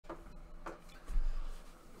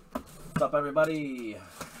What's up, everybody? Here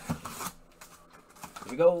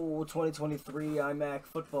we go. 2023 IMAC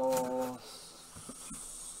football.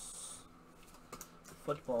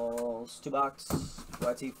 Footballs. 2 box.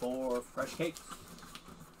 YT4 fresh cake.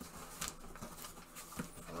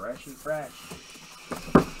 Freshy fresh.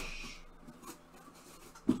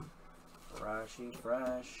 Freshy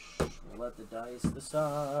fresh. We'll let the dice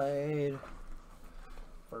decide.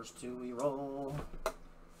 First 2 we roll.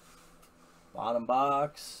 Bottom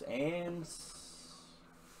box and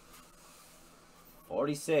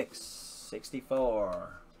 46, 64.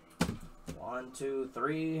 1, 2,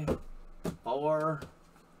 3, 4,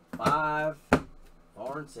 5,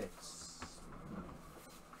 4, and 6.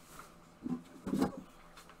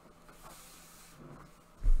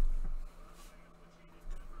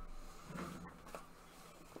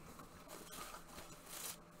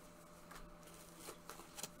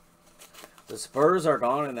 The Spurs are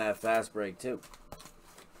gone in that fast break, too.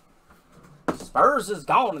 Spurs is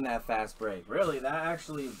gone in that fast break. Really, that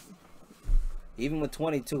actually, even with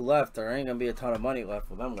 22 left, there ain't going to be a ton of money left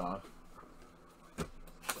with them gone.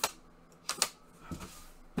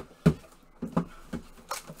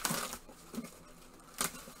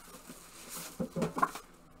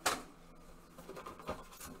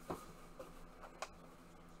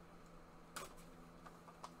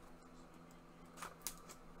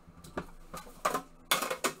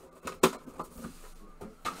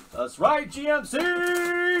 That's right,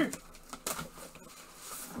 GMC!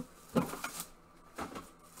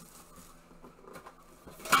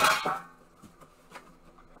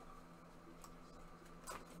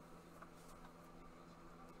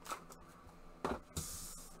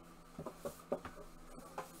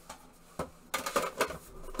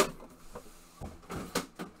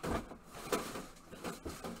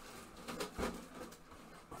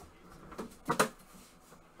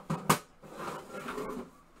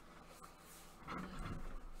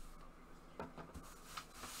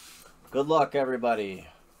 Good luck, everybody.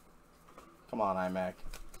 Come on, iMac.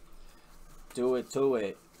 Do it to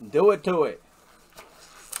it. Do it to it.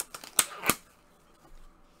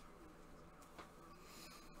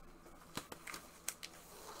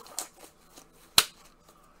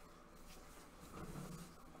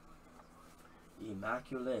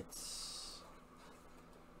 Immaculate.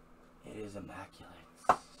 It is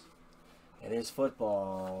immaculate. It is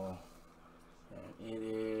football. And it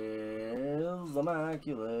is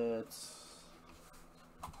immaculate.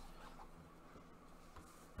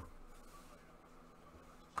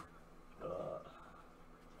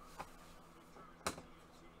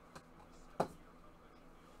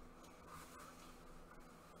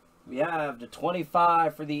 We have the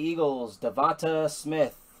 25 for the Eagles, Devonta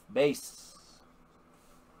Smith, base.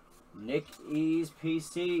 Nick E's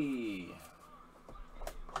PC.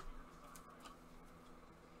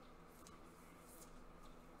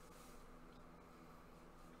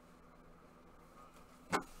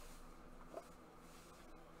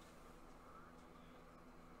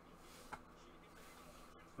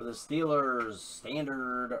 For the Steelers,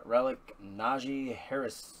 standard relic Najee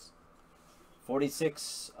Harris.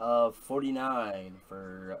 46 of 49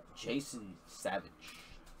 for Jason Savage.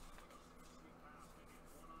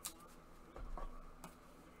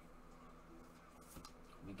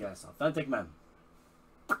 Let me guess. Authentic man.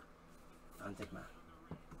 Authentic man.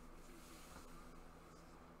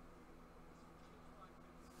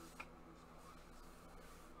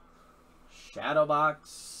 Shadow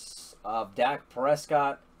box of Dak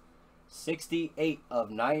Prescott. 68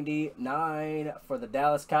 of 99 for the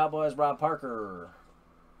Dallas Cowboys, Rob Parker.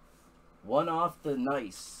 1 off the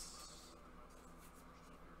nice.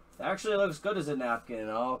 It actually looks good as a napkin,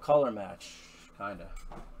 all color match, kind of.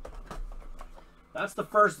 That's the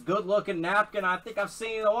first good looking napkin I think I've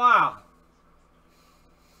seen in a while.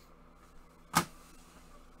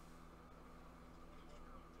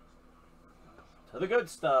 To the good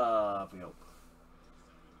stuff, we hope.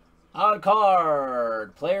 On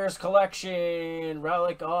card, Players Collection,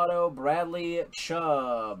 Relic Auto, Bradley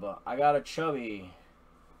Chubb. I got a Chubby.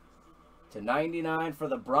 /99 for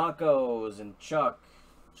the Broncos and Chuck.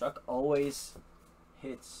 Chuck always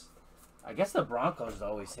hits. I guess the Broncos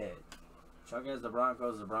always hit. Chuck has the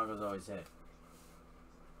Broncos always hit.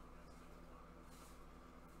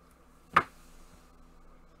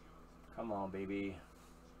 Come on, baby.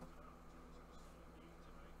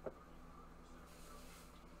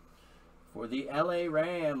 For the LA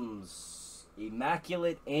Rams,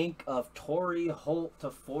 Immaculate Ink of Torrey Holt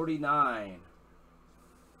 /49.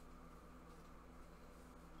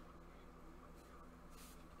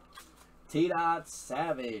 T-Dot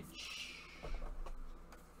Savage.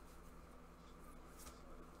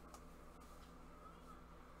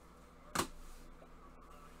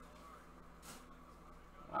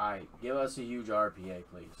 Give us a huge RPA,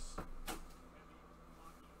 please.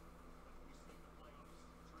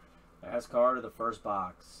 Last card of the first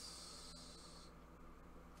box.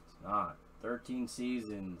 It's not. 13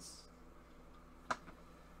 seasons.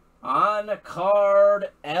 On card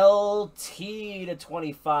LT to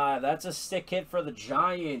 25. That's a stick hit for the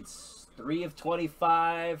Giants. 3 of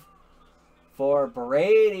 25 for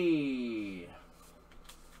Brady.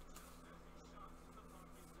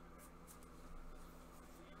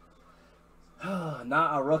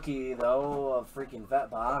 Not a rookie, though. A freaking vet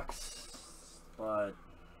box. But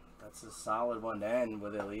that's a solid one to end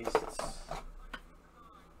with, at least.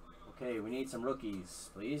 Okay, we need some rookies,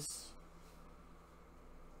 please.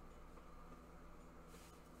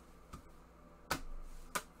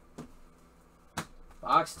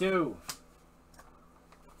 Box 2.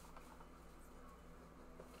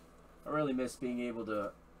 I really miss being able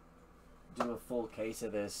to do a full case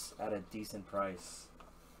of this at a decent price.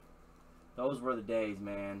 Those were the days,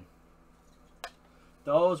 man.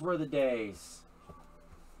 Those were the days.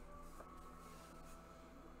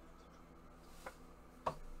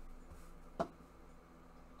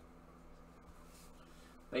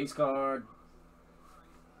 Base card.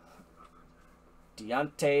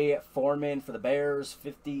 Deontay Foreman for the Bears.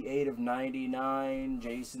 58 of 99.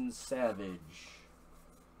 Jason Savage.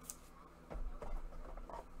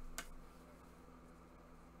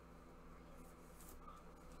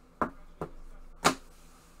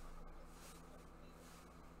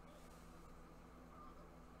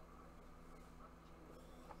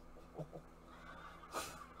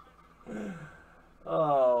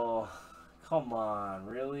 Oh, come on.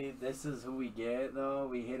 Really? This is who we get, though?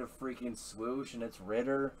 We hit a freaking swoosh, and it's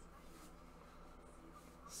Ritter.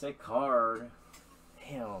 Sick card.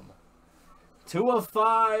 Damn. 2 of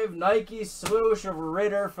 5. Nike swoosh of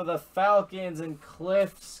Ritter for the Falcons and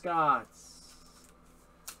Cliff Scotts.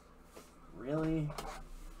 Really?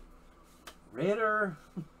 Ritter?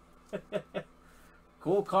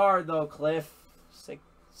 Cool card, though, Cliff. Sick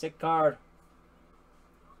card.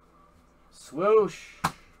 Swoosh.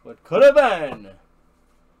 What could have been.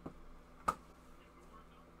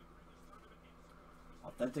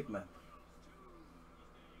 Authentic man.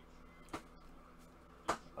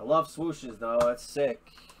 I love swooshes, though. That's sick.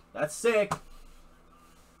 That's sick.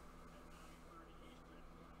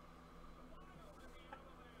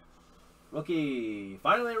 Rookie.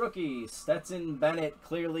 Finally a rookie. Stetson Bennett.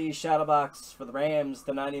 Clearly shadow box for the Rams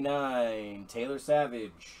to 99. Taylor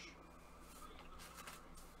Savage.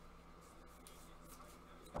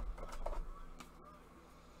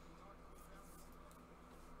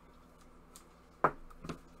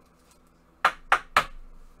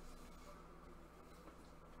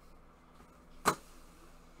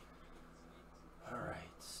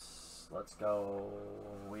 Let's go.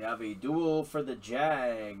 We have a duel for the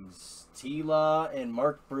Jags. Tila and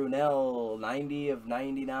Mark Brunell. 90 of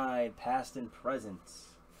 99. Past and present.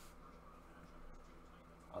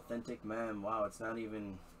 Authentic mem. Wow, it's not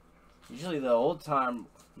even... Usually the old time...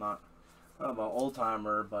 I don't know about old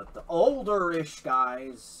timer, but the older-ish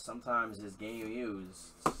guys, sometimes his game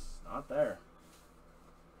used. It's not there.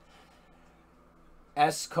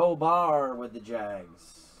 Escobar with the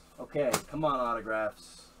Jags. Okay, come on,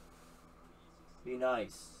 autographs. Be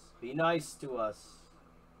nice. Be nice to us.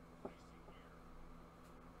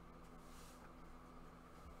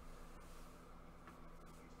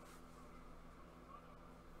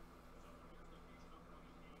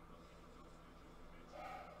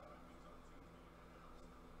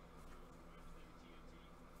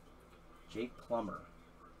 Jake Plummer.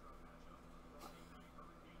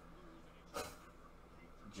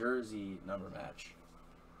 Jersey number match.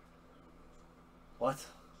 What?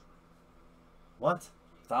 What?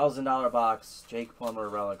 $1,000 box. Jake Plummer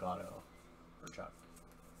relic auto for Chuck.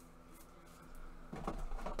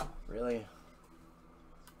 Really?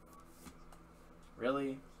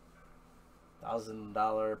 Really?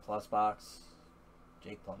 $1,000 plus box.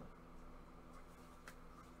 Jake Plummer.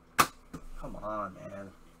 Come on, man.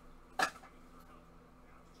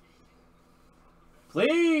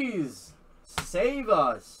 Please save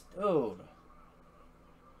us, dude.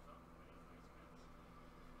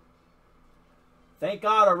 Thank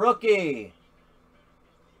God, a rookie.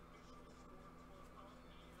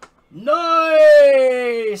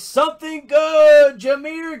 Nice! Something good.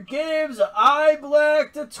 Jahmyr Gibbs, eye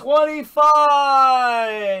black to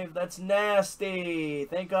 25. That's nasty.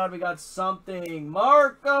 Thank God we got something.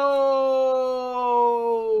 Marco!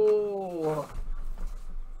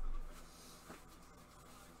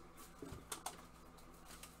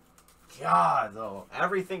 God, though.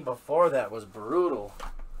 Everything before that was brutal.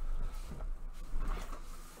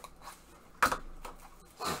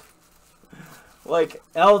 Like,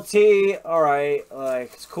 LT, alright,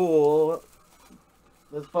 like, it's cool.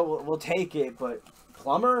 But we'll take it, but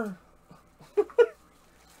Plumber?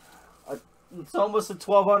 It's almost a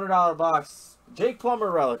 $1,200 box. Jake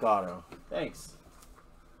Plummer relic auto. Thanks.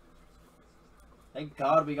 Thank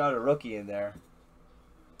God we got a rookie in there.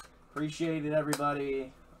 Appreciate it,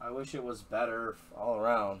 everybody. I wish it was better all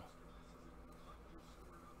around.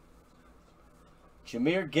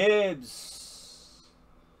 Jahmyr Gibbs.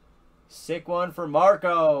 Sick one for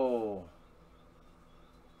Marco.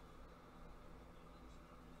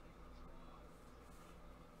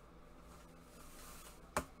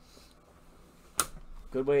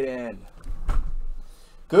 Good way to end.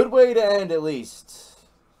 Good way to end, at least.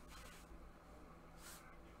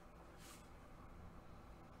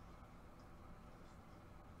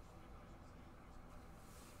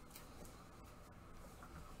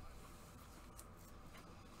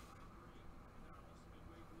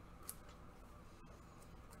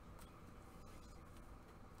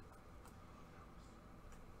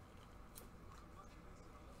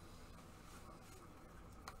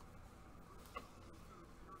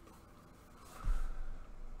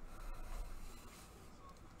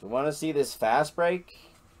 Do we want to see this fast break?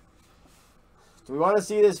 Do we want to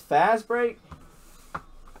see this fast break?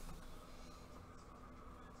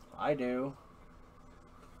 I do.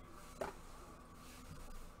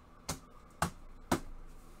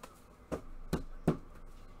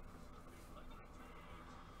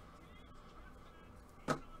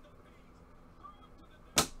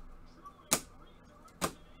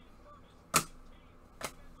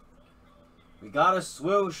 We got a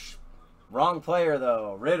swoosh. Wrong player,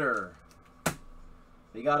 though. Ritter.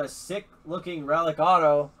 We got a sick-looking relic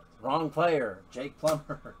auto. Wrong player. Jake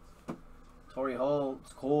Plummer. Torrey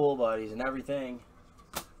Holt's cool, but he's in everything.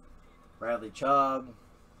 Bradley Chubb.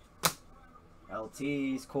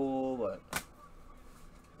 LT's cool, but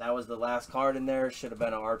that was the last card in there. Should have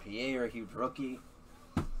been an RPA or a huge rookie.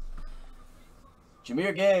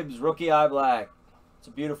 Jahmyr Gibbs, rookie eye black. It's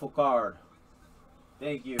a beautiful card.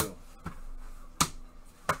 Thank you.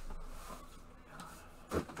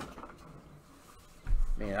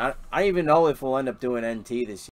 Man, I don't even know if we'll end up doing NT this year.